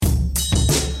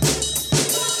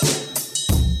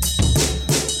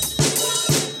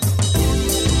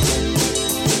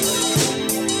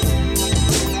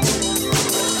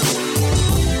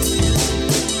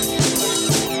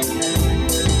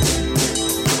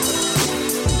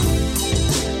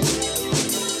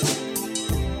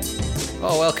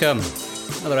welcome.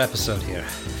 Another episode here.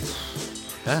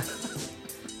 Huh?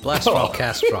 Blast from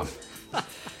Castrum.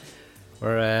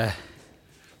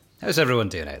 How's everyone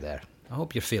doing out there? I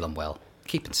hope you're feeling well,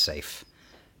 keeping safe.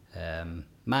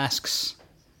 Masks,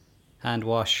 hand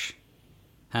wash,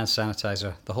 hand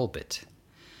sanitizer, the whole bit.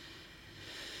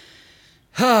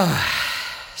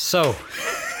 So...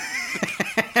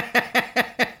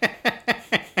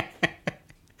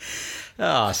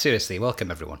 seriously, welcome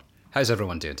everyone. How's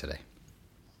everyone doing today?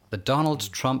 The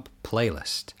Donald Trump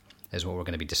playlist is what we're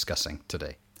going to be discussing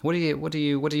today. What do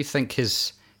you think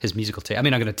his musical taste? I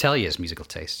mean, I'm going to tell you his musical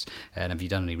tastes, and if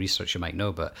you've done any research, you might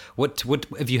know. But what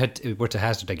if you were to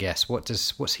hazard a guess?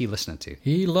 What's he listening to?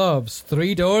 He loves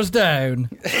Three Doors Down,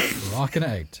 rocking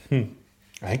out. I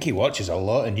think he watches a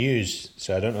lot of news,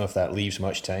 so I don't know if that leaves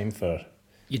much time for...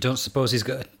 You don't suppose he's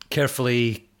got a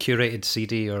carefully curated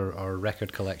CD or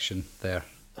record collection there?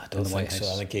 I don't think so.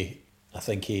 I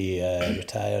think he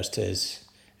retires to his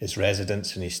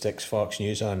residence and he sticks Fox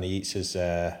News on. He eats his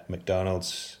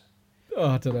McDonald's. Oh,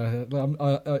 I don't know.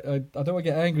 I don't want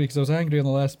to get angry because I was angry on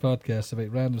the last podcast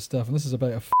about random stuff, and this is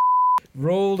about a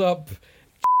rolled up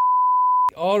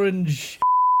orange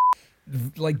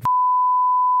like.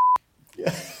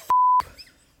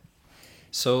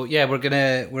 So yeah, we're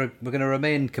gonna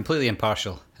remain completely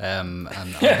impartial on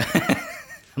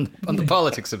the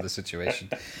politics of the situation,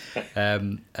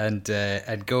 and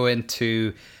go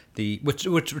into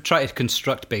we're trying to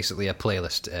construct basically a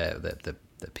playlist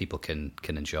that people can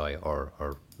enjoy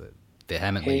or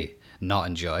vehemently not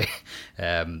enjoy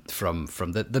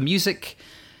from the music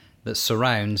that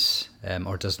surrounds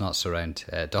or does not surround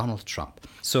Donald Trump.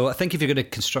 So I think if you're going to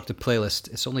construct a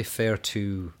playlist, it's only fair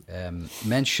to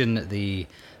mention the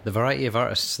variety of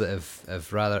artists that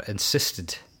have rather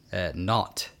insisted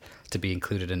not to be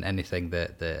included in anything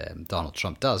that Donald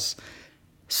Trump does.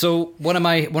 So one of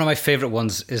my favourite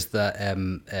ones is that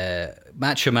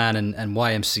Macho Man and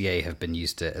YMCA have been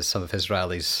used as some of his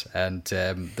rallies, and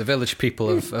the Village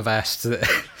People have asked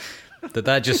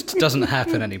that just doesn't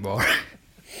happen anymore.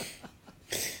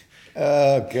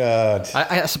 Oh, God.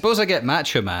 I suppose I get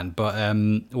Macho Man, but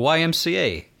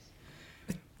YMCA.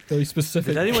 Very specific.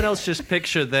 Did anyone else just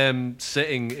picture them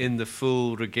sitting in the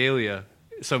full regalia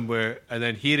somewhere and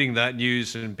then hearing that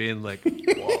news and being like,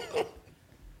 what?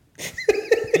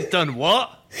 He's done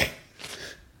what?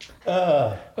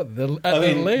 They're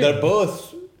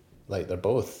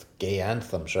both gay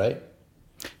anthems, right?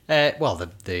 Well,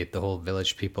 the whole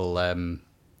Village People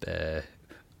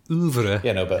oeuvre.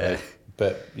 Yeah, no,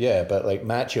 but like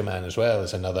Macho Man as well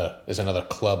is another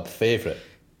club favourite.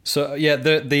 So yeah,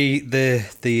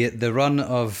 the run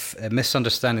of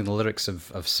misunderstanding the lyrics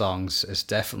of songs is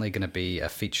definitely going to be a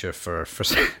feature for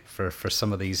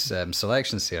some of these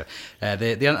selections here.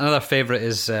 Another favourite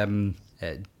is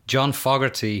John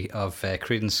Fogerty of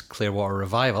Creedence Clearwater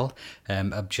Revival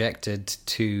objected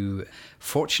to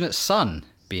 "Fortunate Son"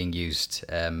 being used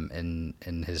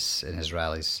in his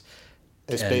rallies.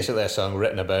 It's basically a song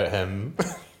written about him.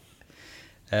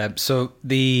 So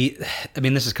this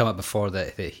has come up before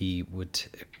that he would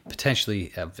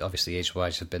potentially, obviously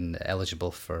age-wise, have been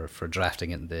eligible for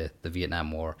drafting in the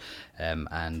Vietnam War,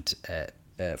 and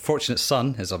 "Fortunate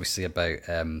Son" is obviously about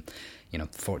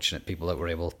fortunate people that were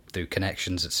able through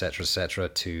connections, etc.,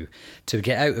 to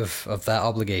get out of that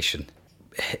obligation.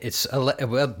 It's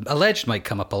alleged might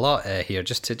come up a lot here,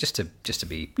 just to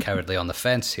be cowardly on the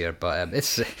fence here, but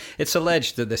it's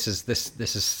alleged that this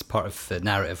is part of the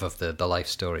narrative of the life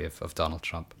story of Donald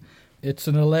Trump. It's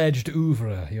an alleged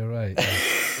oeuvre. You're right.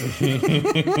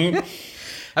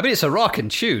 I mean, it's a rocking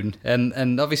tune,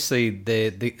 and obviously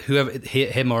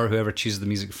him or whoever chooses the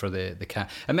music for the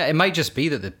I mean, it might just be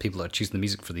that the people that are choosing the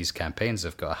music for these campaigns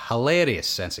have got a hilarious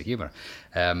sense of humor,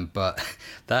 but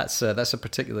that's a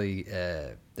particularly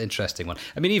interesting one.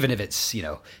 I mean, even if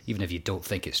you don't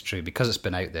think it's true, because it's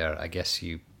been out there, I guess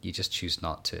you just choose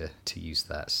not to use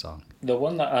that song. The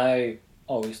one that I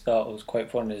always thought was quite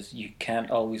fun is "You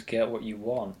Can't Always Get What You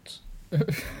Want."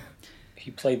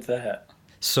 He played that.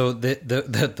 So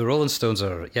the Rolling Stones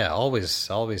are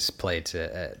always played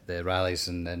at the rallies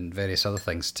and various other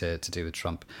things to do with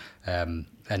Trump, and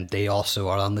they also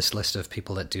are on this list of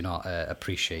people that do not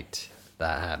appreciate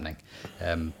that happening.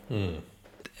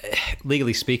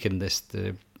 Legally speaking, there's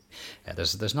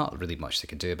not really much they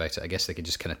can do about it. I guess they can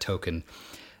just kind of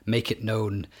make it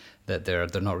known that they're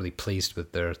not really pleased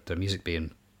with their music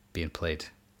being played.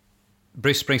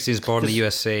 Bruce Springsteen's "Born in the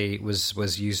USA"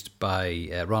 was used by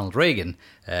Ronald Reagan,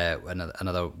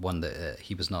 another one that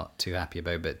he was not too happy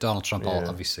about. But Donald Trump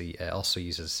obviously also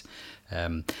uses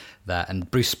that.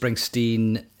 And Bruce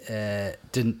Springsteen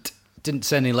didn't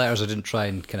send any letters or didn't try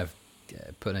and kind of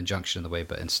put an injunction in the way,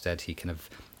 but instead he kind of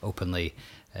openly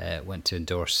went to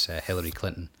endorse Hillary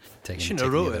Clinton. Shouldn't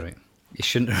have wrote it. He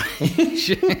shouldn't.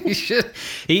 He should.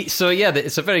 So yeah,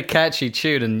 it's a very catchy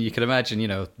tune, and you can imagine,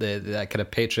 that kind of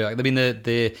patriotic. I mean,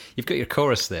 the you've got your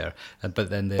chorus there, but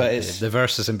then the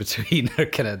verses in between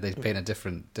are they paint a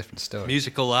different story.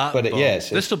 Musical art. But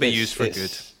this will be used for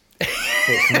good.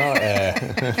 It's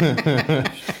not.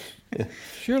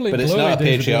 Surely, but it's Glory not a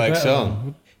Days would be patriotic better song.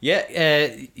 one.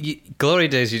 Yeah, Glory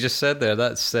Days. You just said there.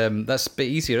 That's a bit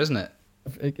easier, isn't it?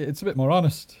 It's a bit more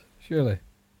honest. Surely.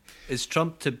 Is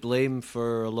Trump to blame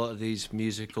for a lot of these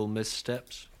musical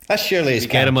missteps? That's surely his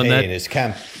Get him on that.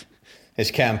 campaign.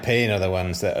 His campaign are the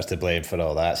ones that are to blame for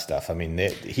all that stuff. I mean,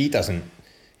 he doesn't.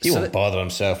 He won't bother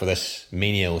himself with this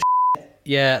menial.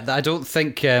 Yeah, I don't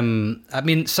think. I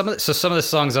mean, some of the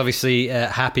songs, obviously,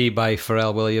 "Happy" by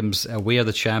Pharrell Williams, "We Are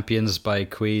the Champions" by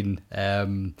Queen,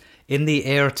 "In the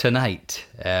Air Tonight."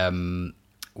 There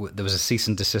was a cease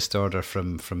and desist order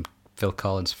from Phil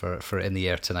Collins for "In the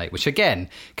Air Tonight," which again,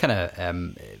 kind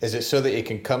of. Is it so that he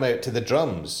can come out to the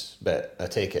drums bit? I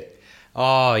take it.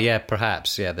 Oh yeah,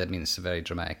 perhaps. Yeah, that means it's a very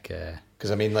dramatic.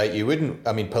 Because I mean, like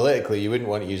politically, you wouldn't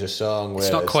want to use a song where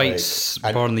It's not quite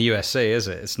like, Born in the USA, is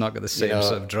it? It's not got the same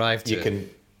sort of drive to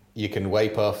it. You can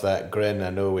wipe off that grin.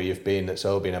 I know where you've been. It's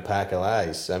all been a pack of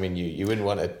lies. I mean, you wouldn't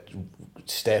want to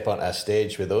step onto a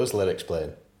stage with those lyrics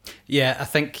playing. Yeah, I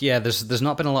think there's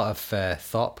not been a lot of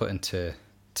thought put into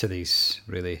these,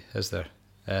 really, is there?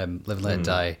 Live and Let It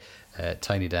Die,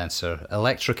 Tiny Dancer,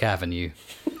 Electric Avenue.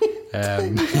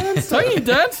 Tiny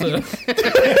Dancer.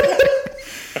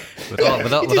 With all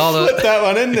Slip that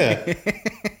one in there.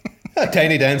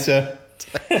 Tiny Dancer.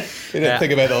 You didn't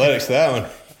think about the lyrics to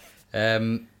that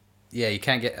one. Yeah, you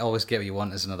can't always get what you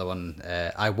want is another one.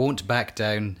 I Won't Back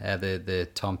Down. The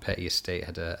Tom Petty estate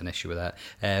had an issue with that.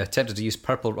 Attempted to use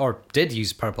did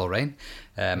use Purple Rain,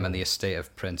 and the estate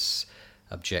of Prince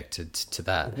objected to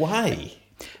that. Why?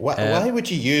 Why would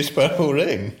you use Purple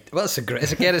Rain? Well, it's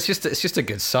just a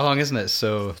good song, isn't it?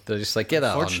 So they're just like, get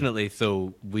that on. Fortunately,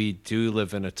 though, we do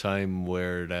live in a time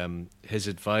where his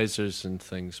advisors and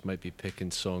things might be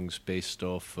picking songs based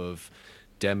off of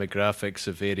demographics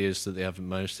of areas that they haven't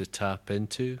managed to tap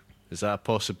into. Is that a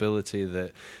possibility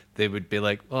that they would be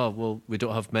like, oh, well, we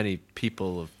don't have many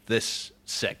people of this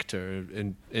sector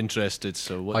interested,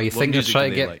 so what? Oh, you think they're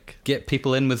trying to get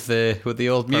people in with the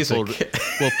old music?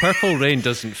 Well, Purple Rain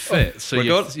doesn't fit, so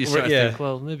you sort of think,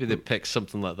 well, maybe they pick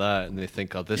something like that, and they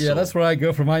think, oh, this. Yeah, that's where I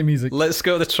go for my music. Let's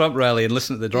go to the Trump rally and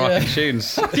listen to the rocking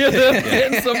tunes.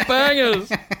 Getting some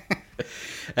bangers.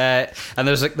 And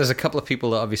there's a couple of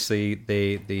people that obviously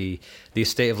the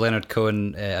estate of Leonard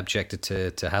Cohen objected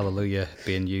to Hallelujah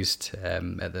being used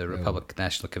at the Republican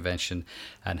National Convention,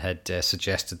 and had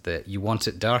suggested that You Want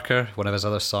It Darker, one of his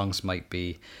other songs, might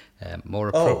be more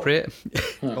appropriate.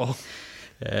 So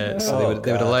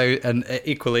they would allow, and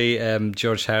equally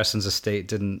George Harrison's estate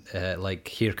didn't like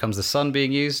Here Comes the Sun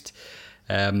being used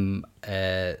for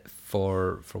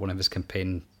one of his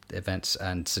campaign events,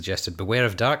 and suggested Beware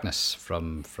of Darkness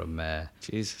from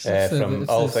Jesus. From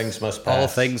All Things Must Pass. All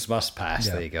Things Must Pass.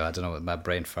 Yeah. There you go. I don't know what my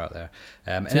brain fart there.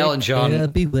 And Elton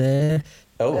John. Beware.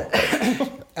 Oh,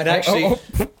 And actually,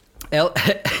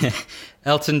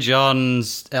 Elton John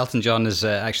has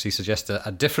actually suggested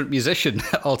a different musician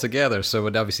altogether. So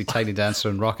when obviously Tiny Dancer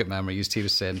and Rocket Man were used, he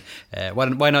was saying,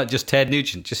 why not just Ted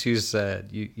Nugent? Just use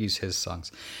his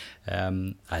songs.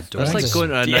 That's like going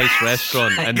to a nice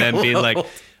restaurant and then being like,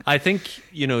 I think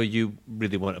you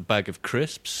really want a bag of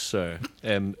crisps, or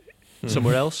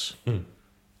somewhere else.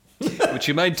 Would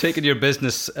you mind taking your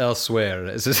business elsewhere?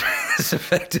 Is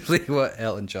effectively what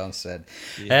Elton John said.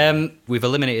 Yeah. We've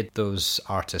eliminated those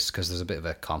artists because there's a bit of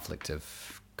a conflict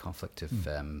of.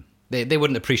 They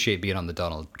wouldn't appreciate being on the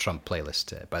Donald Trump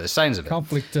playlist by the signs of it.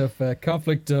 Conflict of.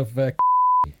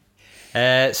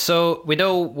 So we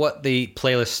know what the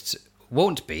playlist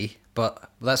won't be,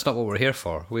 but that's not what we're here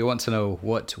for. We want to know,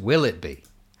 what will it be?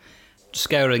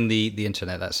 Scouring the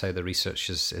internet, that's how the research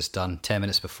is done. 10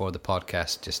 minutes before the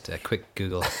podcast, just a quick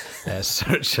Google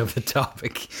search of the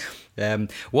topic.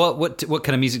 What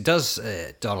kind of music does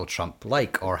Donald Trump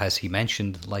like, or has he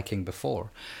mentioned liking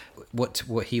before? What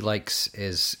he likes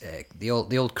is the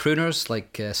old crooners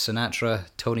like Sinatra,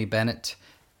 Tony Bennett.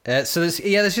 So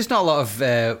there's just not a lot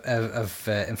of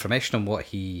information on what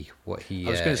he. I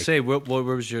was going to say, what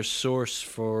was your source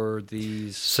for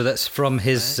these? So that's from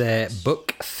his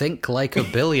book, Think Like a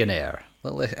Billionaire. A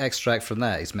little extract from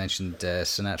that. He's mentioned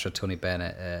Sinatra, Tony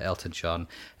Bennett, Elton John,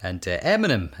 and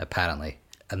Eminem, apparently.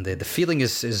 And the feeling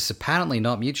is apparently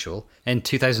not mutual. In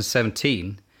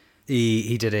 2017,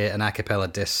 he did an a cappella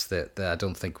diss that I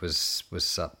don't think was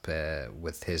up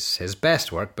with his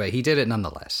best work, but he did it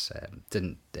nonetheless.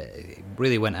 Didn't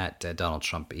really went at Donald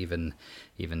Trump, even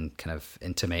kind of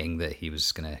intimating that he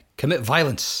was going to commit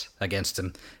violence against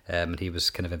him, and he was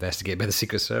kind of investigated by the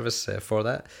Secret Service for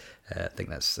that. I think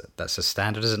that's a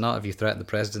standard, is it not? If you threaten the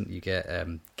president, you get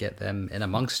them in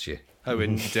amongst you. How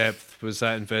in depth was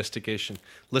that investigation?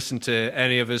 Listen to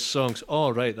any of his songs.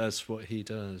 Oh, right, that's what he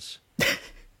does.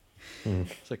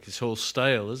 It's like his whole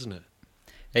style, isn't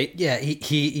it? Yeah,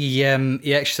 he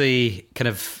actually kind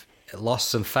of lost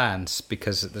some fans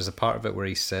because there's a part of it where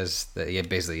he says that he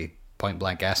basically point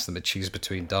blank asked them to choose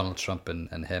between Donald Trump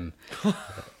and him.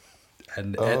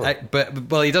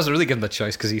 But he doesn't really give them a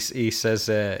choice because he says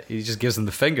he just gives them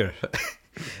the finger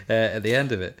at the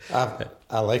end of it.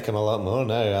 I like him a lot more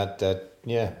now.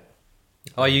 Yeah.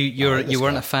 Oh, you weren't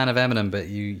guy. a fan of Eminem, but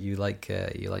you like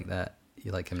that.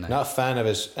 You like him now. Not a fan of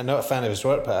his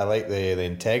work, but I like the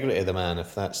integrity of the man.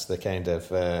 If that's the kind of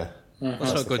that's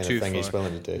Let's not the go kind too of thing far. he's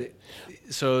willing to do.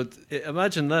 So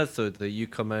imagine that though, that you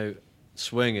come out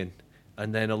swinging,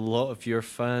 and then a lot of your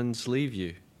fans leave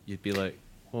you. You'd be like,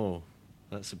 oh,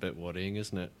 that's a bit worrying,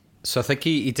 isn't it? So I think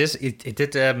he did.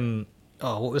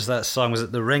 What was that song? Was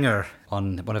it The Ringer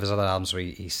on one of his other albums where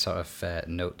he sort of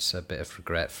notes a bit of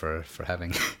regret for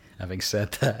having having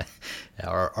said that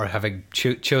or having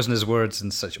chosen his words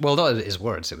and such. Well, not his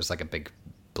words. It was like a big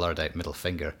blurred out middle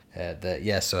finger.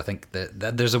 So I think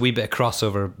that there's a wee bit of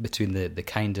crossover between the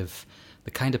kind of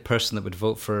person that would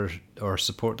vote for or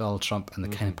support Donald Trump and the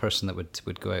kind of person that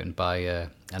would go out and buy an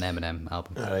Eminem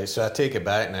album. All right, so I take it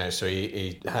back now. So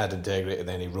he had integrity,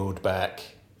 then he rode back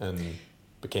and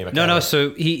became a No. coward.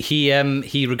 So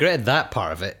he regretted that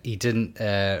part of it. He didn't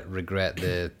regret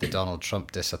the Donald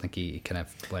Trump diss. I think he kind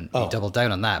of he doubled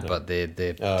down on that. But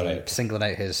the singling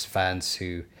out his fans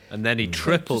who And then he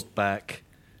tripled back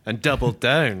and doubled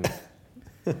down.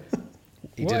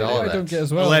 he did all I that. don't get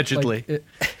as well. Allegedly. Like,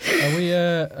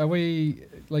 are we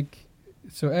like?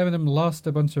 So Eminem lost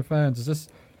a bunch of fans. Is this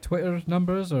Twitter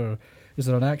numbers or is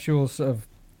it an actual sort of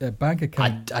bank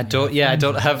account? I don't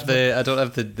have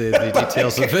the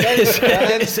details of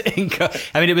his income.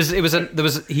 I mean,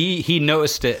 he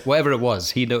noticed it, whatever it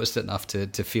was. He noticed it enough to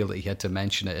feel that he had to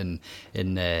mention it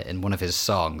in one of his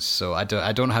songs. So I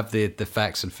don't have the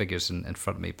facts and figures in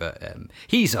front of me, but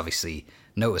he's obviously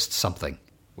noticed something.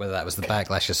 Whether that was the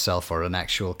backlash itself or an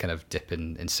actual kind of dip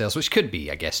in sales, which could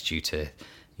be, I guess, due to,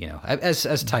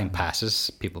 as time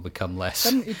passes, people become less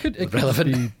It could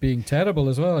relevant. be being terrible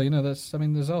as well.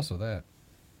 There's also that.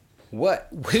 What?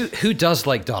 Who does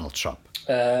like Donald Trump?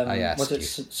 I asked was it you.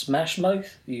 Smash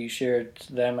Mouth? You shared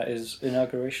them at his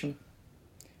inauguration.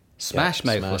 Smash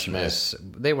Mouth Smash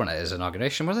wasn't they weren't at his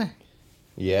inauguration, were they?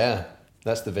 Yeah,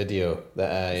 that's the video that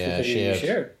I The video you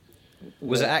shared.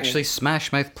 Was it actually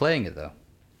Smash Mouth playing it though?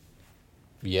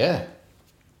 Yeah,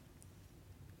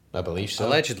 I believe so.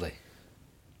 Allegedly.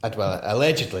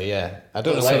 Allegedly, yeah. I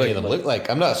don't know what any of them look like.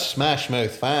 I'm not a Smash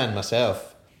Mouth fan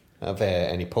myself. I have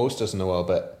any posters on the wall,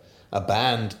 but a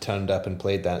band turned up and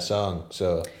played that song.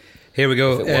 So Here we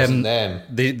go. if it wasn't them,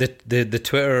 The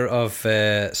Twitter of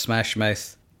Smash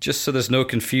Mouth. Just so there's no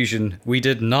confusion, we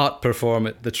did not perform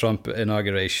at the Trump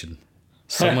inauguration.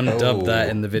 Someone dubbed that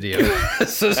in the video.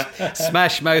 So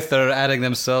Smash Mouth are adding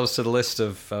themselves to the list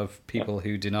of people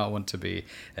who do not want to be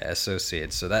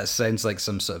associated. So that sounds like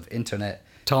some sort of internet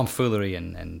tomfoolery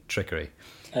and trickery.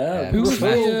 Who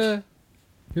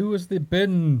was the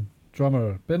bin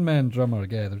man drummer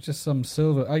guy? There was just some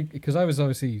silver. Because I was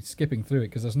obviously skipping through it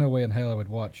because there's no way in hell I would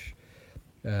watch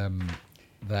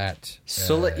that.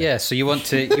 So you want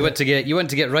to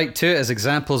get right to it as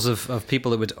examples of people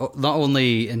that would not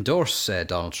only endorse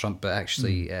Donald Trump but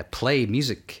actually play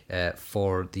music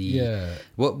for the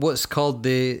what's called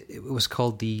the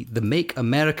Make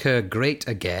America Great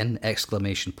Again !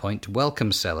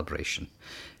 Welcome celebration.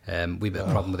 Wee bit of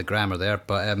problem with the grammar there,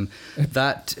 but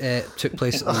that took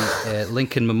place at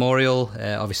Lincoln Memorial,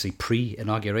 obviously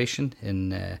pre-inauguration.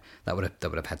 That would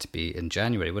have had to be in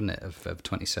January, wouldn't it, of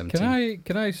 2017?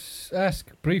 Can I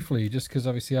ask briefly, just because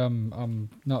obviously I'm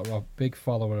not a big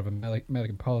follower of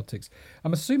American politics.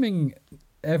 I'm assuming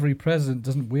every president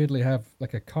doesn't weirdly have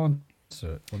like a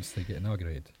concert once they get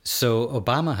inaugurated. So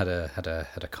Obama had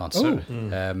a concert.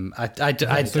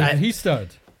 So did he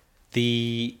start?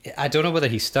 I don't know whether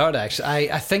he started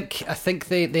actually. I think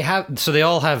they have, so they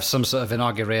all have some sort of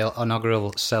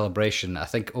inaugural celebration. I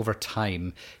think over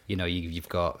time, you've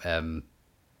got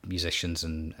musicians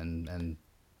and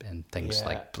things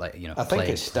like I think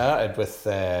it started with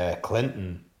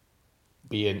Clinton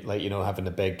being like, having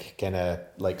a big kind of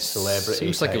like celebrity.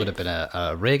 Seems like it would have been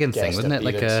a Reagan thing, wouldn't it?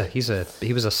 Like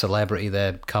he was a celebrity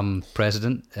that come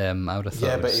president. I would have thought.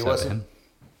 Yeah, but he wasn't.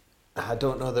 I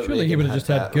don't know that. Surely Reagan he would have just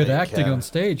had good acting on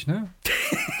stage, no?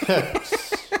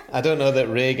 I don't know that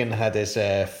Reagan had his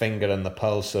finger on the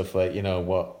pulse of like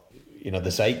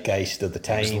the zeitgeist of the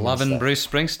time. He was loving Bruce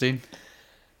Springsteen.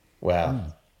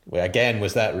 Well, again,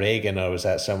 was that Reagan or was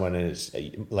that someone who's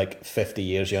like 50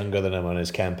 years younger than him on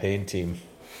his campaign team?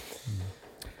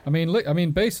 I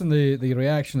mean, based on the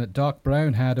reaction that Doc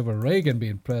Brown had over Reagan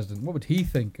being president, what would he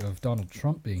think of Donald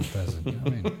Trump being president? You know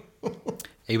what I mean?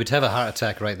 He would have a heart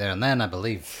attack right there and then, I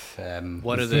believe.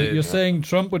 You're saying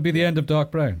Trump would be the end of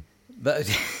Doc Brown?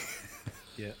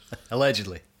 Yeah,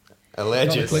 allegedly.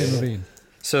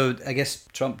 So I guess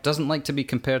Trump doesn't like to be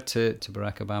compared to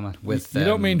Barack Obama. With you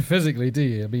don't mean physically, do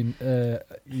you? I mean,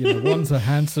 one's a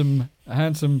handsome,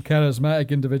 charismatic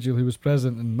individual who was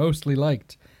president and mostly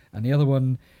liked, and the other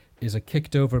one is a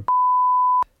kicked over.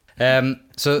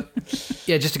 So,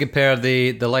 yeah, just to compare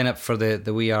the lineup for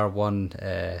the We Are One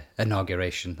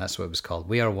inauguration, that's what it was called.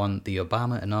 We Are One, the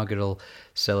Obama inaugural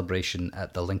celebration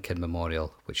at the Lincoln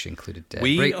Memorial, which included...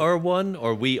 We Are One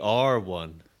or We Are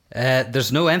One?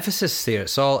 There's no emphasis there.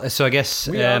 It's all, so I guess...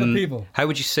 We are the people. How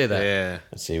would you say that? Yeah.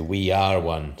 Let's say We Are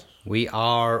One. We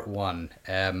Are One.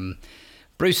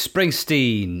 Bruce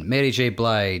Springsteen, Mary J.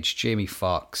 Blige, Jamie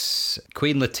Foxx,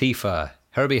 Queen Latifah,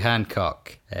 Herbie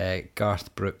Hancock,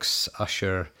 Garth Brooks,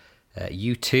 Usher,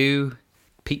 U2,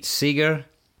 Pete Seeger,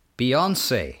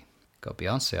 Beyonce. Got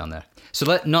Beyonce on there. So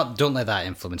don't let that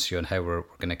influence you on how we're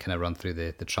going to kind of run through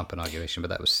the Trump inauguration, but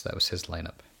that was his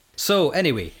lineup. So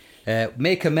anyway,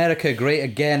 Make America Great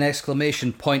Again! !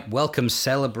 Welcome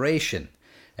celebration.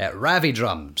 Ravi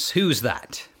Drums. Who's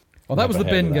that? Oh, that was the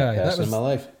bin guy. That was in my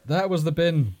life. That was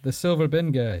the silver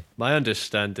bin guy. My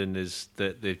understanding is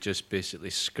that they've just basically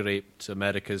scraped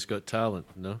America's Got Talent,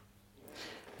 no?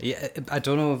 Yeah, I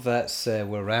don't know if that's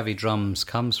where Ravi Drums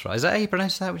comes from. Is that how you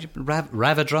pronounce that?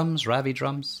 Ravi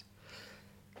Drums?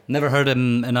 Never heard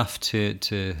him enough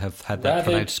to have had that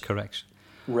pronounced correction.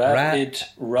 Ravid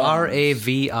Rums.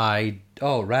 R-A-V-I...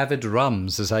 Oh, Ravid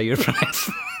Rums is how you're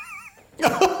pronouncing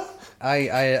it.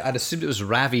 I'd assumed it was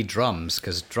Ravi Drums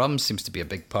because drums seems to be a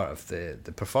big part of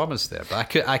the performance there,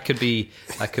 but I could be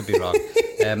wrong.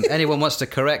 Anyone wants to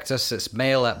correct us? It's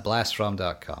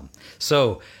mail@blastfrom.com.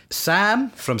 So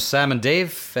Sam from Sam and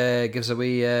Dave gives a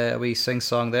wee sing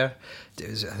song there. I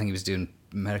think he was doing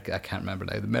America. I can't remember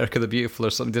now. America the Beautiful or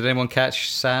something. Did anyone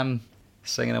catch Sam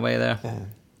singing away there?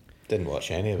 Didn't watch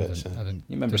any of it. So. You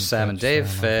remember Sam and Dave?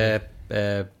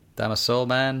 Damn a Soul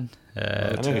Man.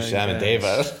 I know who Sam and Dave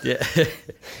are.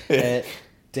 Yeah.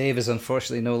 Dave is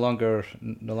unfortunately no longer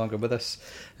with us.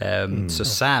 So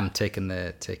Sam taken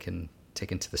to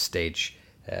the stage,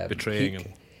 betraying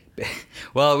him.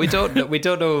 Well, we don't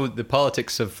know the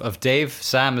politics of Dave.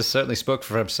 Sam has certainly spoke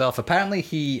for himself. Apparently,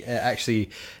 he actually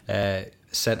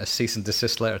sent a cease and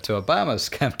desist letter to Obama's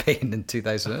campaign in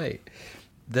 2008.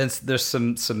 Then there's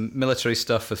some military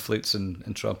stuff with flutes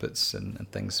and trumpets and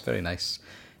things. Very nice.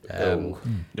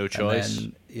 No choice.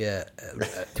 And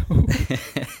then,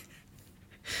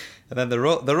 and then the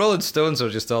Rolling Stones are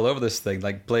just all over this thing,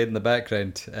 like played in the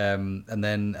background. And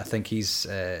then I think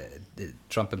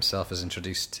Trump himself is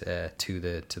introduced to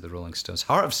the Rolling Stones.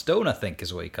 Heart of Stone, I think,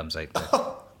 is what he comes out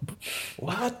to.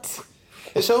 What?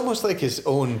 It's almost like his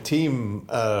own team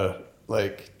are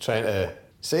like trying to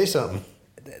say something.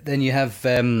 Then you have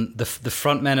the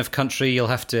front men of country. You'll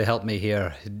have to help me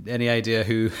here. Any idea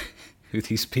who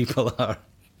these people are?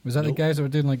 Was that the guys that were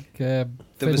doing like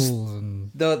fiddles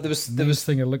and there was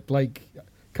thing that looked like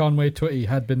Conway Twitty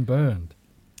had been burned?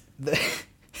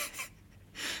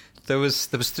 There was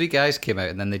three guys came out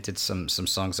and then they did some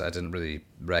songs that I didn't really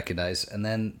recognise, and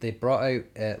then they brought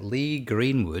out Lee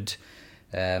Greenwood,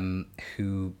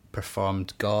 who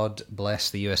performed "God Bless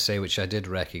the USA," which I did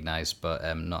recognise, but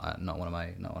not one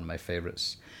of my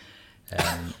favourites.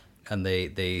 And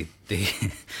they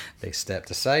stepped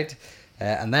aside,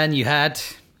 and then you had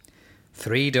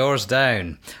Three Doors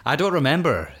Down. I don't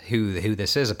remember who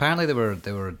this is. Apparently they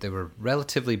were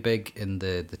relatively big in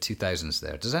the 2000s.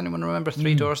 There, does anyone remember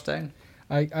Three Doors Down?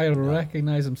 I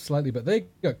recognise them slightly, but they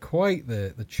got quite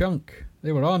the chunk.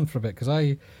 They were on for a bit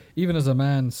because even as a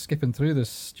man skipping through this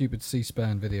stupid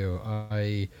C-SPAN video,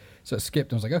 I sort of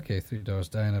skipped and was like, okay, Three Doors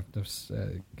Down. There's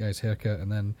guy's haircut,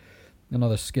 and then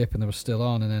another skip, and they were still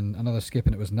on, and then another skip,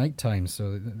 and it was nighttime.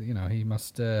 So he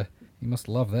must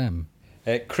love them.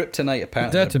 Kryptonite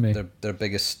apparently their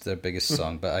biggest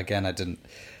song, but again I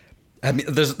I mean,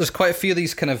 there's quite a few of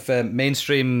these kind of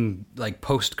mainstream like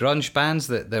post grunge bands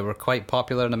that were quite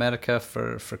popular in America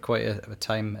for quite a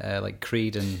time, like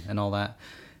Creed and all that.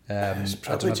 It's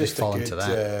probably just a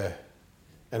good,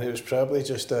 and it was probably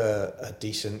just a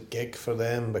decent gig for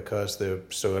them because they're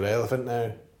so irrelevant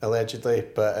now, allegedly.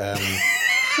 But I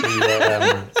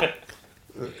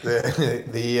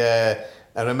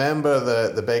remember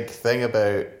the big thing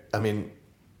about. I mean,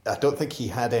 I don't think he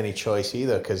had any choice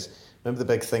either, because remember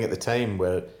the big thing at the time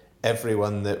where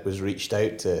everyone that was reached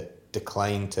out to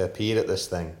declined to appear at this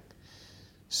thing.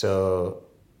 So,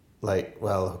 like,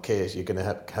 well, okay, so you're going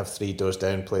to have Three Doors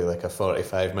Down play like a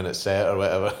 45-minute set or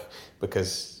whatever,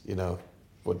 because, you know,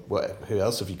 what? Who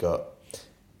else have you got?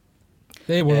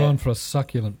 They were on for a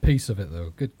succulent piece of it,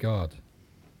 though. Good God.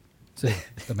 See,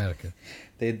 America.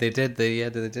 They did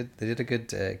a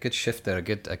good shift there, a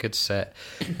good set.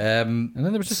 And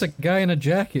then there was just a guy in a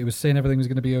jacket who was saying everything was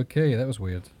going to be okay. That was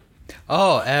weird.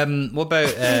 Oh, what about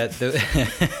the?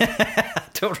 I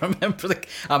don't remember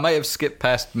I might have skipped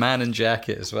past Man in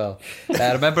Jacket as well.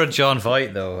 I remember John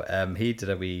Voight though. He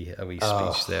did a wee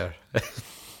speech there.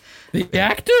 The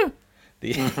actor.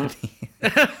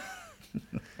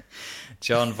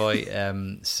 John Voight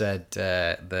said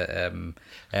that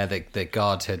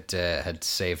God had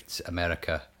saved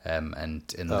America,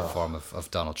 and in the form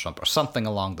of Donald Trump or something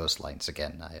along those lines.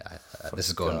 Again, this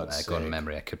is going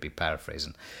memory. I could be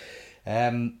paraphrasing,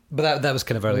 but that was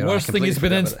kind of early on. The worst thing he's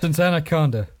been in since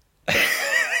Anaconda.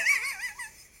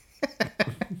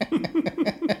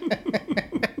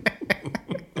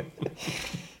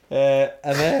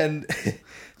 And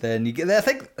then you get. I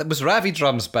think it was Ravi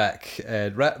Drums back.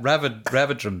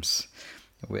 Ravid Drums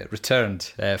returned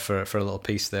for a little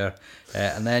piece there,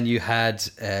 and then you had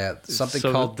something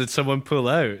called. Did someone pull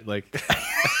out like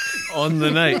on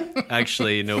the night?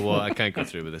 Actually, you know what? I can't go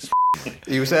through with this.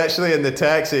 He was actually in the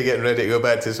taxi getting ready to go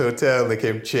back to his hotel, and they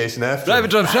came chasing after him. Ravid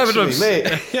Drums, mate.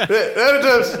 Ravid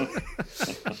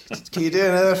Drums. Can you do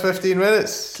another 15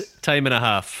 minutes? Time and a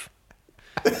half.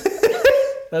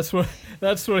 That's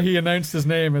where he announced his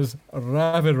name as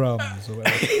Ravirums or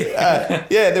whatever.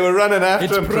 Yeah, they were running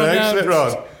after him, pronouncing it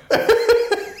wrong.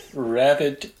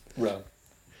 Ravid Rum.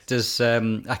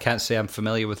 I can't say I'm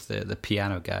familiar with the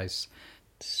piano guys.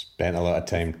 Spent a lot of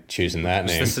time choosing that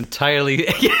name. This entirely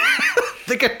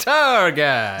the guitar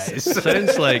guys.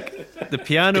 Sounds like the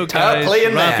piano guys,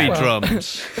 Ravi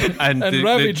Drums, and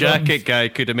the jacket guy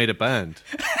could have made a band.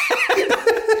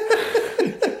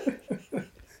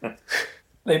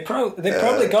 They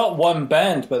probably got one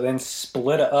band, but then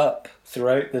split it up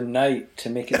throughout the night to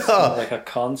make it sound like a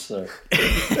concert.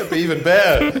 That'd be even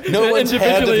better. No one's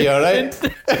heard of you, all right?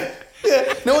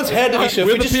 Yeah, no one's heard of you, so if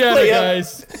we just split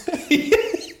guys.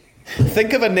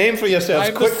 Think of a name for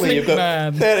yourselves quickly. You've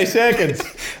got 30 seconds.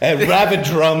 Ravid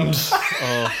Drums.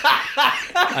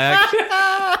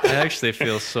 I actually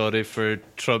feel sorry for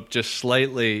Trump just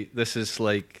slightly. This is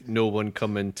like no one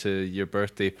coming to your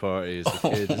birthday party as a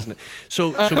kid, isn't it? So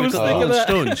we've got the Rolling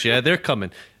Stones, yeah, they're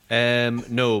coming.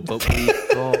 No, but we've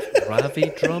got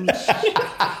Ravi Drums.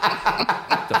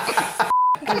 The f***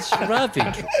 is Ravi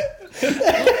Drums?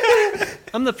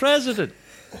 I'm the president.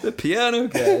 The piano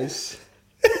guys.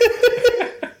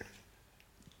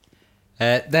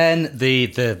 Then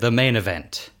the main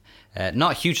event.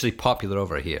 Not hugely popular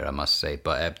over here, I must say,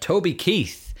 but Toby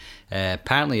Keith,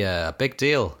 apparently a big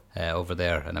deal over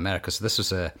there in America. So this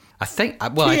was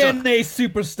TNA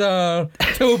superstar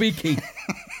Toby Keith.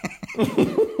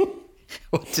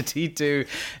 What did he do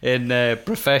in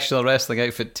professional wrestling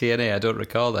outfit TNA? I don't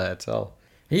recall that at all.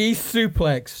 He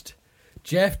suplexed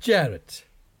Jeff Jarrett.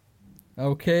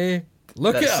 Okay,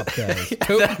 look it up, guys.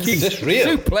 Toby Keith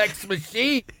suplex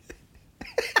machine.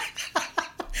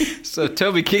 So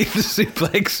Toby Keith, the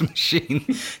suplex machine,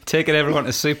 taking everyone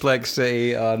to Suplex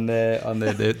City on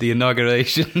the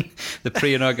inauguration, the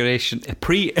pre-inauguration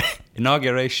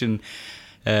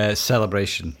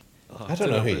celebration. Oh, I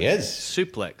don't know who he is.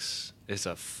 Suplex is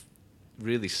a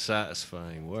really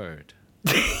satisfying word.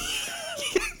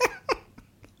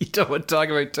 You don't want to talk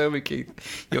about Toby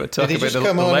Keith. You want to talk about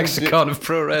the lexicon of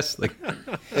pro wrestling.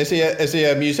 Is he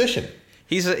a musician?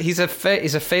 He's a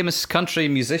famous country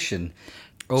musician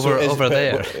over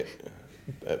there.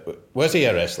 Was he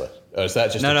a wrestler, or is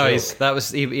that just no? I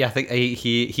think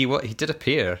he did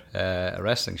appear at a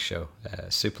wrestling show,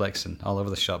 suplexing all over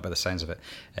the shop by the sounds of it.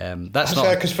 That's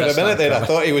not because for a minute there I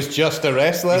thought he was just a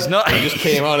wrestler. He's not. He just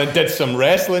came on and did some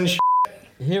wrestling.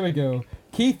 Here we go.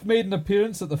 Keith made an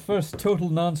appearance at the first Total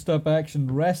Nonstop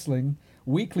Action Wrestling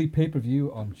weekly pay-per-view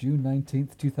on June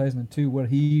 19th, 2002, where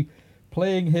he,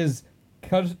 playing his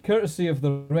courtesy of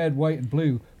the red, white and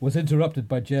blue, was interrupted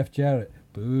by Jeff Jarrett.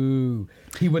 Boo.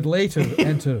 He would later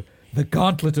enter the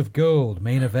Gauntlet of Gold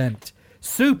main event,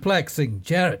 suplexing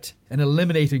Jarrett and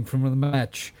eliminating from the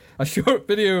match. A short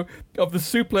video of the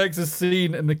suplex is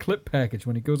seen in the clip package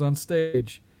when he goes on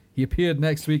stage. He appeared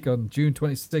next week on June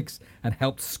 26th and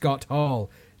helped Scott Hall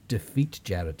defeat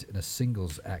Jarrett in a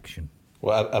singles action.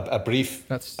 Well, a brief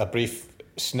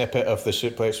snippet of the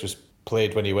suplex was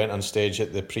played when he went on stage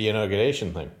at the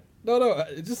pre-inauguration thing. No,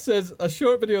 it just says a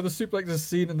short video of the suplex is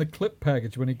seen in the clip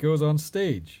package when he goes on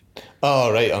stage.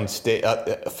 Oh, right, on stage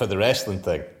for the wrestling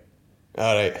thing.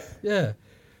 All right. Yeah.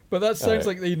 But that sounds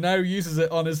like he now uses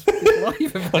it on his live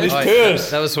event. On his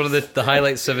tours. That was one of the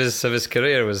highlights of his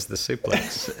career, was the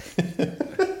suplex.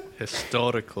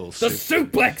 Historical. The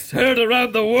suplex heard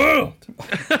around the world.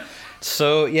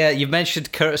 So, yeah, you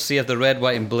mentioned courtesy of the Red,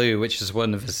 White and Blue, which is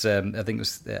one of his, I think it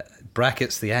was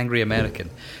brackets, The Angry American,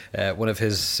 one of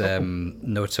his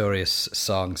notorious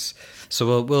songs.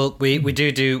 So we I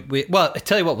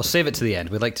tell you what, we'll save it to the end.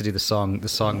 We'd like to do the song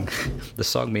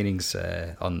meanings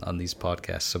on these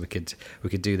podcasts, so we could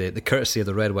do the courtesy of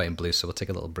the Red, White and Blue. So we'll take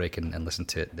a little break and listen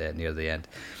to it near the end.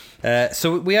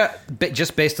 So we are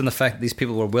just based on the fact that these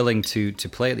people were willing to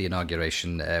play at the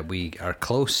inauguration. We are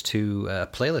close to a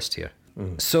playlist here.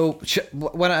 So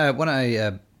when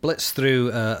I blitz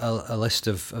through a list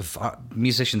of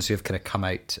musicians who have kind of come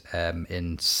out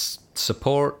in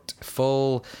support,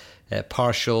 full,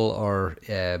 partial, or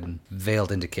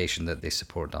veiled indication that they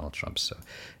support Donald Trump. So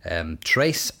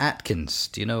Trace Atkins,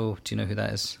 do you know who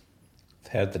that is?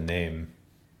 I've heard the name.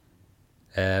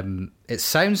 It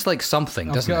sounds like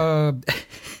something, doesn't it?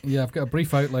 Yeah, I've got a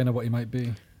brief outline of what he might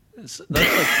be. That's like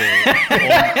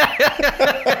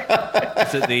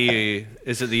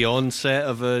is it the onset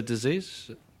of a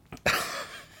disease?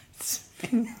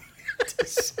 It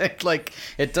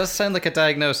does sound like a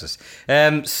diagnosis.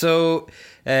 So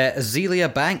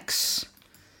Azealia Banks,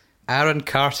 Aaron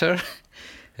Carter.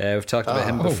 We've talked about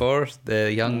him before.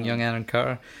 The young Aaron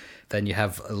Carter. Then you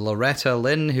have Loretta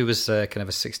Lynn, who was kind of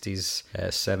a 60s,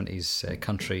 70s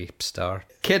country star.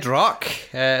 Kid Rock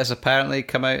has apparently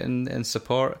come out in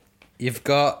support. You've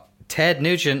got Ted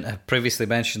Nugent, previously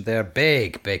mentioned there,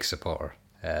 big supporter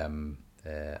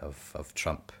of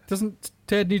Trump. Doesn't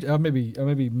Ted Nugent... I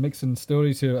may be mixing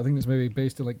stories here. I think it's maybe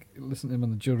based on listening to him on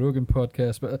the Joe Rogan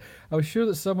podcast, but I was sure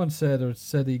that someone said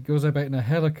he goes about in a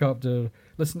helicopter,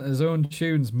 listening to his own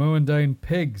tunes, mowing down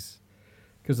pigs,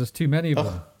 because there's too many of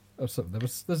them. Or something.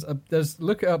 There's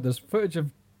look it up. There's footage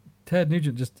of Ted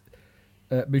Nugent just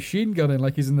machine gunning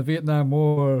like he's in the Vietnam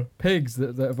War pigs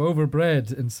that have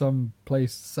overbred in some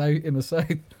place in the south.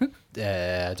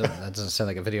 That doesn't sound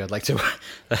like a video I'd like to.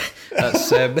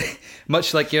 That's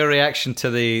much like your reaction to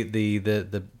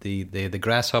the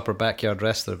grasshopper backyard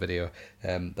wrestler video.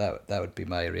 That would be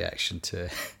my reaction to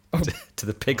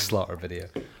the pig slaughter video.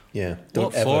 Yeah. Don't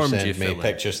What ever form do send you me fill in?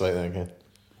 pictures like that again.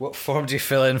 What form do you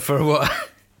fill in for what?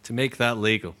 To make that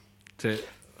legal, to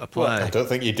apply. I don't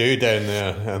think you do down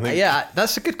there. I think. Yeah,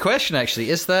 that's a good question. Actually,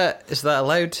 is that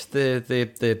allowed?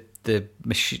 The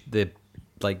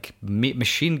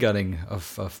machine gunning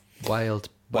of wild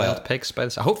pigs by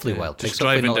this. Hopefully, wild pigs. Just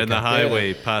driving Hopefully down not the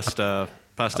highway past a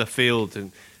field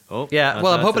and yeah.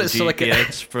 Well, I'm hoping it's like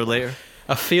GPS for later.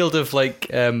 a field of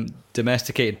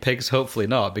domesticated pigs. Hopefully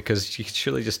not, because you could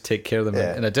surely just take care of them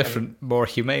in a different, more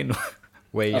humane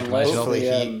way. Unless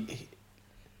Hopefully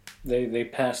they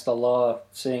passed a law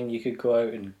saying you could go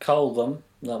out and cull them.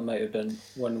 That might have been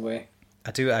one way.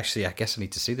 I do actually. I guess I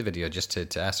need to see the video just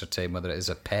to ascertain whether it is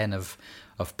a pen of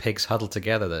pigs huddled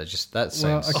together. That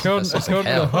sounds. According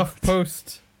to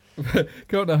HuffPost,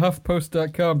 according to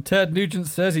HuffPost.com, Ted Nugent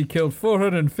says he killed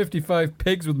 455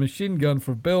 pigs with machine gun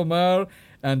for Bill Maher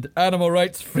and animal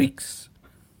rights freaks.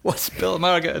 What's Bill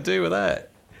Maher got to do with that?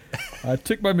 I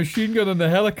took my machine gun in the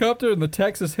helicopter in the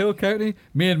Texas Hill Country.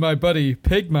 Me and my buddy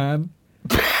Pigman.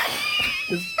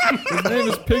 His name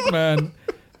is Pigman.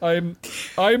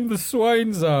 I'm the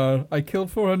swine czar. I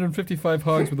killed 455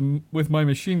 hogs with my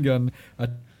machine gun.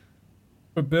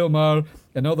 For Bill Maher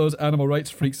and all those animal rights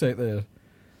freaks out there.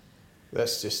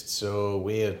 That's just so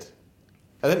weird.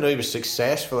 I didn't know he was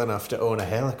successful enough to own a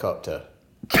helicopter.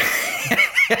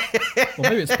 Well,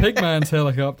 maybe it's Pigman's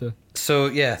helicopter. So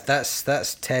yeah,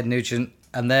 that's Ted Nugent,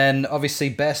 and then obviously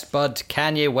best bud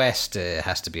Kanye West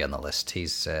has to be on the list.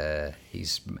 He's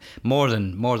more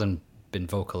than been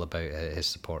vocal about his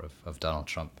support of Donald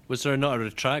Trump. Was there not a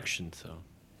retraction though?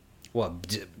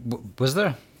 What was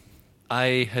there?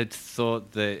 I had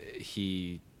thought that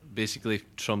basically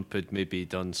Trump had maybe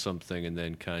done something, and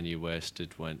then Kanye West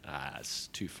had went, it's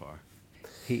too far.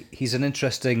 He's an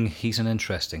interesting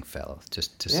fellow.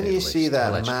 Just to say. Then you see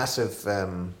that allegedly. massive.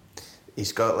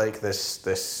 he's got like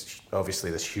this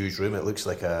obviously this huge room. It looks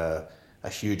like a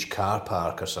huge car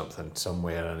park or something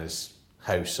somewhere in his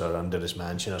house or under his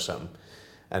mansion or something.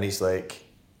 And he's like,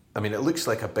 I mean, it looks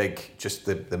like a big, just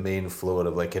the main floor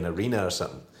of like an arena or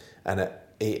something. And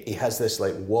he has this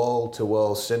like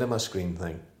wall-to-wall cinema screen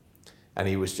thing. And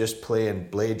he was just playing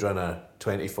Blade Runner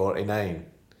 2049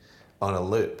 on a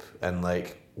loop and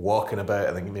like walking about.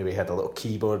 I think maybe he had a little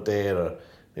keyboard there or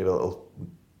maybe a little,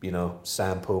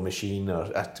 sample machine or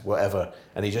whatever.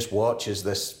 And he just watches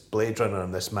this Blade Runner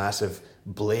and this massive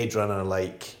Blade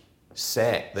Runner-like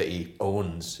set that he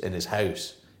owns in his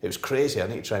house. It was crazy. I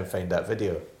need to try and find that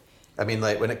video. I mean,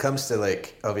 like, when it comes to,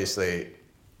 like, obviously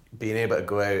being able to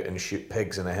go out and shoot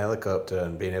pigs in a helicopter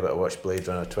and being able to watch Blade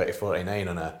Runner 2049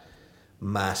 on a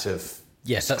massive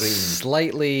yes, screen. That's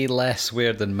slightly less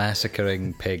weird than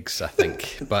massacring pigs, I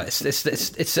think. But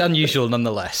it's unusual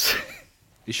nonetheless.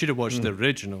 You should have watched the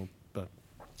original, but...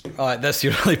 Oh, that's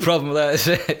your only problem with that, is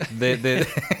it?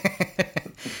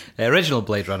 The original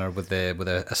Blade Runner with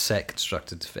a set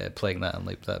constructed, playing that on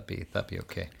loop, that'd be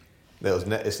okay.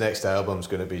 His next album's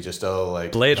going to be just all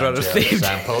like Blade Runner themed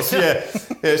samples. Yeah,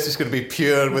 it's just going to be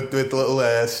pure with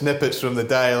little snippets from the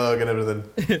dialogue and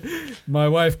everything. My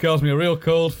wife calls me a real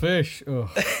cold fish.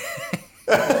 Oh.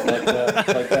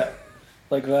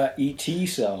 like that E.T.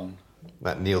 song.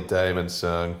 That Neil Diamond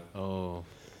song. Oh.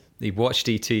 He watched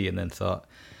E.T. and then thought,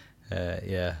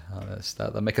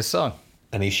 that'll make a song.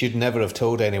 And he should never have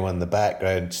told anyone the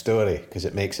background story because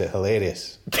it makes it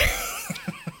hilarious.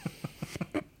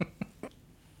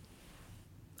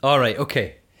 All right,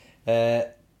 okay.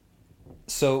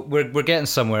 So we're getting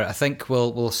somewhere. I think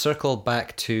we'll circle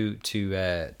back to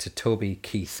Toby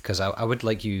Keith because I would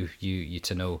like you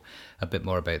to know a bit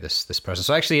more about this person.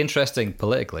 So actually, interesting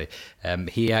politically,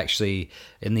 he actually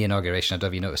in the inauguration, I don't know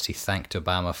if you noticed, he thanked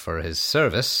Obama for his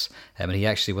service, and he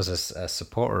actually was a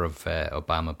supporter of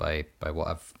Obama by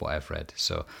what I've read.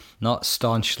 So not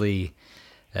staunchly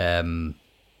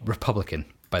Republican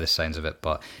by the signs of it,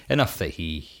 but enough that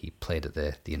he played at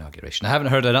the inauguration. I haven't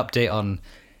heard an update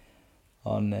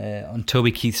on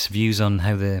Toby Keith's views on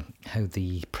how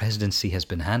the presidency has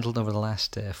been handled over the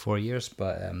last 4 years,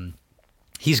 but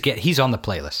he's on the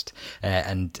playlist,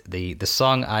 and the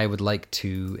song I would like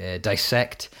to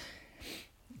dissect,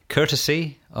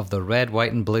 courtesy of the Red,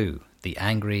 White and Blue, The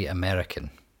Angry American.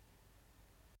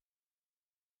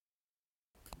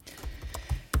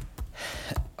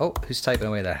 Oh, who's typing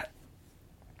away there?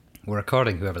 We're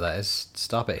recording, whoever that is.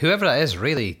 Stop it. Whoever that is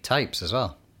really types as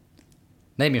well.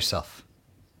 Name yourself.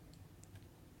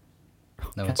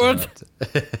 No one's Coward.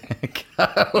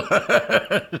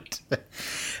 Coward.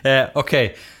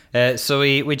 Okay. So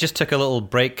we just took a little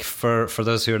break for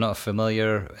those who are not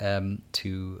familiar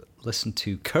to listen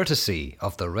to Courtesy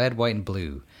of the Red, White and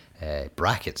Blue,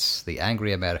 brackets, The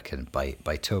Angry American by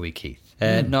Toby Keith.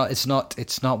 No, it's not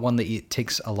one that it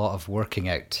takes a lot of working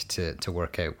out to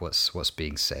work out what's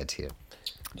being said here.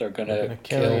 They're gonna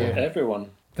kill everyone.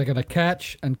 They're going to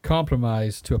catch and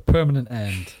compromise to a permanent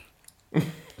end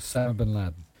Osama bin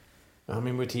Laden. I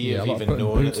mean, would he have even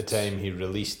known at the time he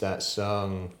released that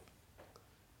song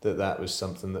that was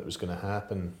something that was going to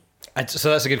happen?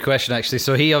 So that's a good question, actually.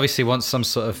 So he obviously wants some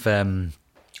sort of...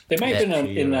 They might have been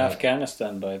in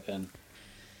Afghanistan by then.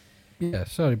 Yeah,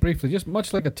 sorry, briefly, just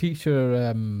much like a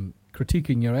teacher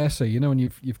critiquing your essay, when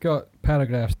you've got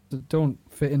paragraphs that don't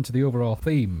fit into the overall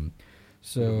theme.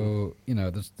 So,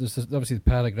 there's obviously the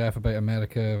paragraph about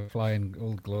America, flying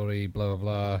Old Glory, blah, blah,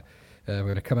 blah. We're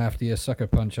going to come after you, sucker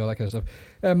punch, all that kind of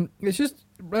stuff. It's just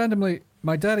randomly,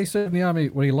 my daddy served in the army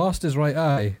where he lost his right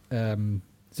eye.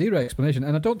 Zero explanation.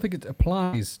 And I don't think it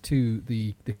applies to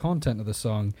the content of the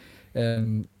song.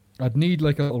 I'd need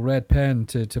like a little red pen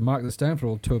to mark this down for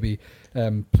old Toby.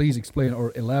 Please explain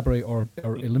or elaborate or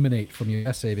eliminate from your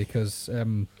essay, because...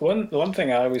 One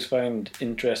thing I always find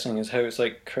interesting is how it's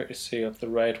like courtesy of the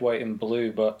red, white and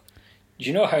blue, but do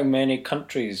you know how many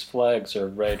countries' flags are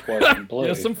red, white and blue?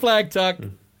 There's some flag talk.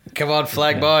 Come on,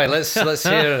 flag boy. Let's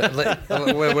hear.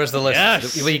 Where's the list?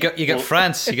 Yes. Well, you got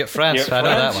France. You got France. I know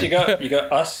that one. You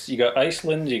got us. You got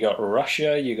Iceland. You got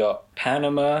Russia. You got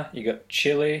Panama. You got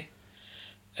Chile.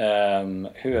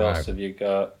 Who else have you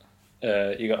got?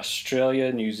 You got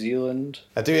Australia, New Zealand.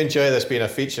 I do enjoy this being a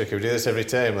feature. Can we do this every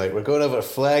time? Like, we're going over to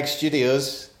Flag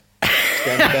Studios.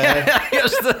 Stand by.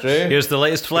 Here's the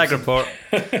latest flag report.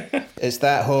 It's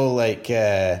that whole like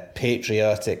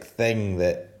patriotic thing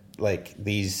that like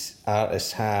these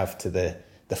artists have to the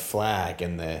flag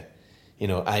and the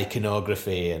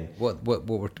iconography and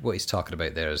what he's talking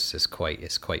about there is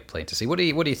quite plain to see. What do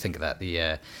you think of that?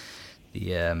 The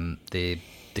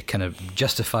kind of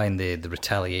justifying the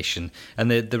retaliation,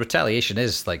 and the retaliation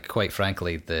is like, quite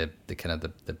frankly, the kind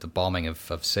of the bombing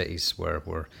of cities where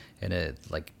in a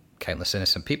like countless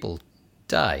innocent people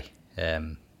die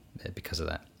because of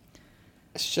that.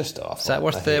 It's just awful. Is that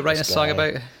worth writing a song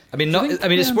about? I mean,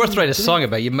 it's worth writing a song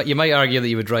about. You might argue that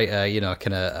you would write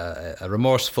a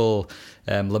remorseful,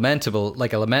 lamentable,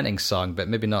 like a lamenting song, but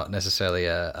maybe not necessarily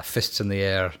a fists in the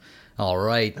air. All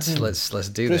right, let's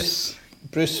do this.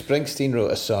 Bruce Springsteen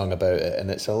wrote a song about it, and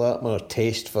it's a lot more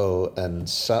tasteful and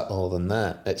subtle than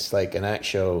that. It's like an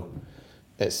actual.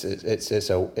 It's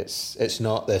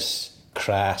not this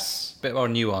crass. Bit more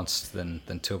nuanced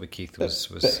than Toby Keith was.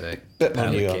 Bit more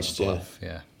nuanced,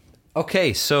 yeah.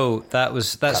 Okay, so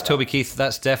that's Toby Keith.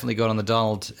 That's definitely gone on the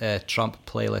Donald Trump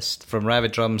playlist. From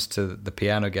Rabbit Drums to the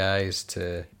Piano Guys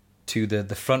to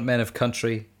the front men of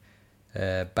country,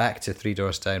 back to Three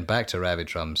Doors Down, back to Rabbit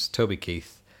Drums, Toby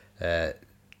Keith,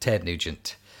 Ted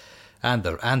Nugent, and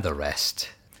the rest.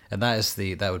 And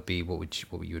that would be what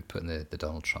you would put in the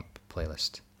Donald Trump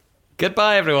playlist.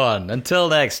 Goodbye, everyone. Until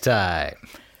next time.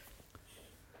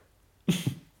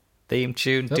 Theme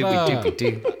tune, doobie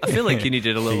doo. I feel like you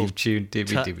needed a little theme tune,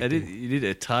 doobie doo. You need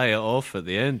to tie it off at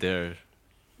the end there.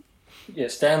 Yeah,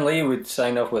 Stan Lee would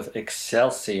sign off with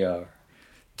Excelsior.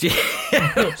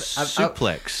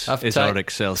 Suplex is our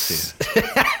Excelsior.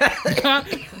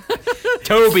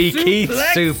 Toby Keith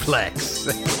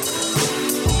suplex.